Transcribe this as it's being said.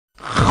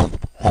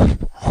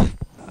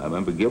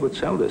remember Gilbert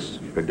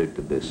Seldes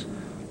predicted this,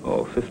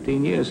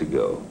 15 years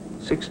ago,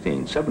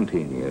 16,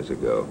 17 years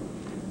ago.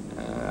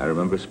 I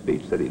remember a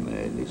speech that he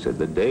made. He said,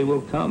 the day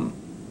will come,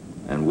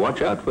 and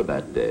watch out for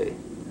that day,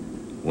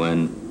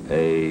 when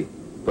a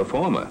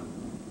performer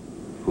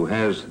who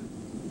has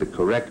the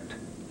correct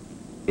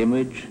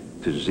image,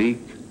 physique,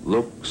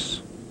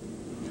 looks,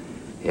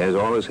 he has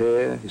all his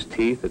hair, his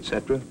teeth,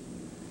 etc.,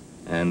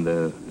 and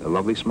a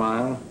lovely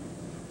smile.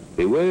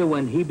 Beware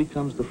when he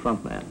becomes the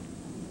front man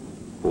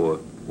for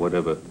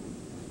whatever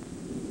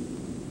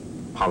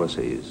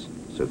policies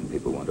certain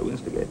people want to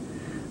instigate.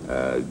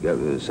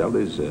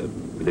 Seldes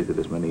predicted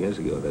this many years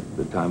ago, that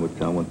the time would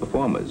come when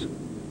performers,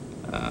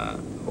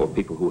 or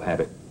people who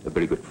had a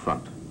very good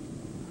front,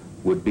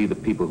 would be the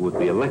people who would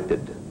be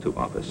elected to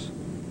office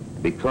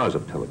because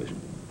of television.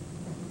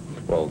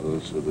 Well, the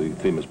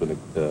theme has been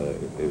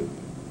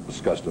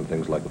discussed in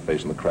things like The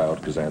Face in the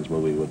Crowd, Kazan's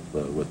movie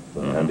with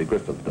Andy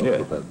Griffith.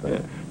 With that thing.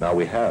 Yeah. Now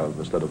we have,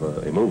 instead of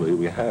a movie,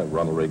 we have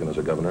Ronald Reagan as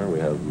a governor. We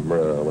have,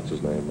 what's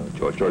his name?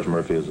 George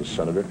Murphy as a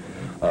senator.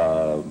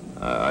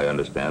 I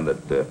understand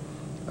that,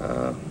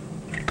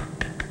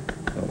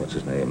 what's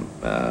his name?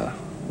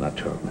 Not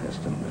Charlton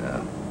Heston.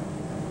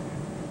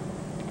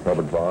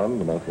 Robert Vaughn,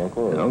 the North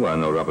Local? No, I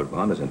know Robert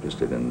Vaughn is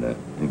interested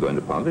in going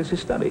to politics.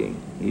 He's studying.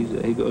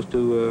 He goes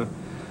to,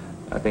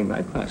 I think,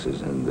 night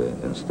classes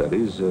and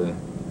studies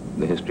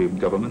the history of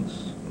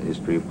governments, the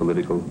history of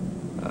political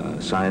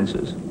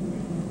sciences,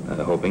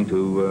 hoping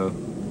to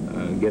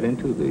get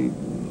into the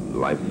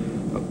life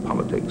of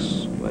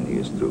politics when he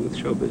is through with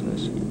show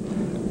business.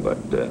 But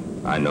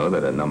I know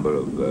that a number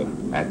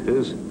of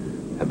actors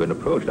have been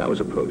approached. I was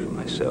approached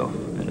myself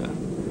in a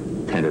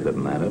tentative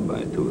manner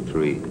by 2 or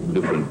 3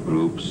 different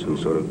groups who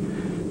sort of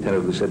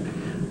tentatively said,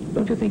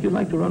 don't you think you'd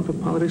like to run for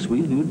politics? Well,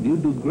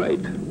 you'd do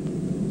great.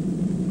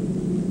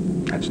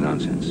 That's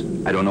nonsense.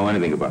 I don't know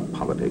anything about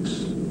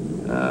politics.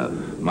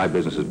 My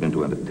business has been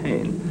to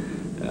entertain.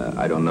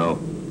 I don't know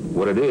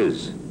what it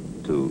is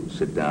to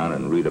sit down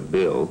and read a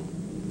bill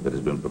that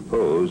has been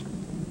proposed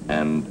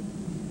and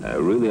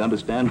really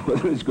understand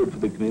whether it's good for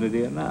the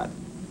community or not.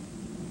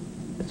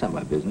 That's not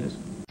my business.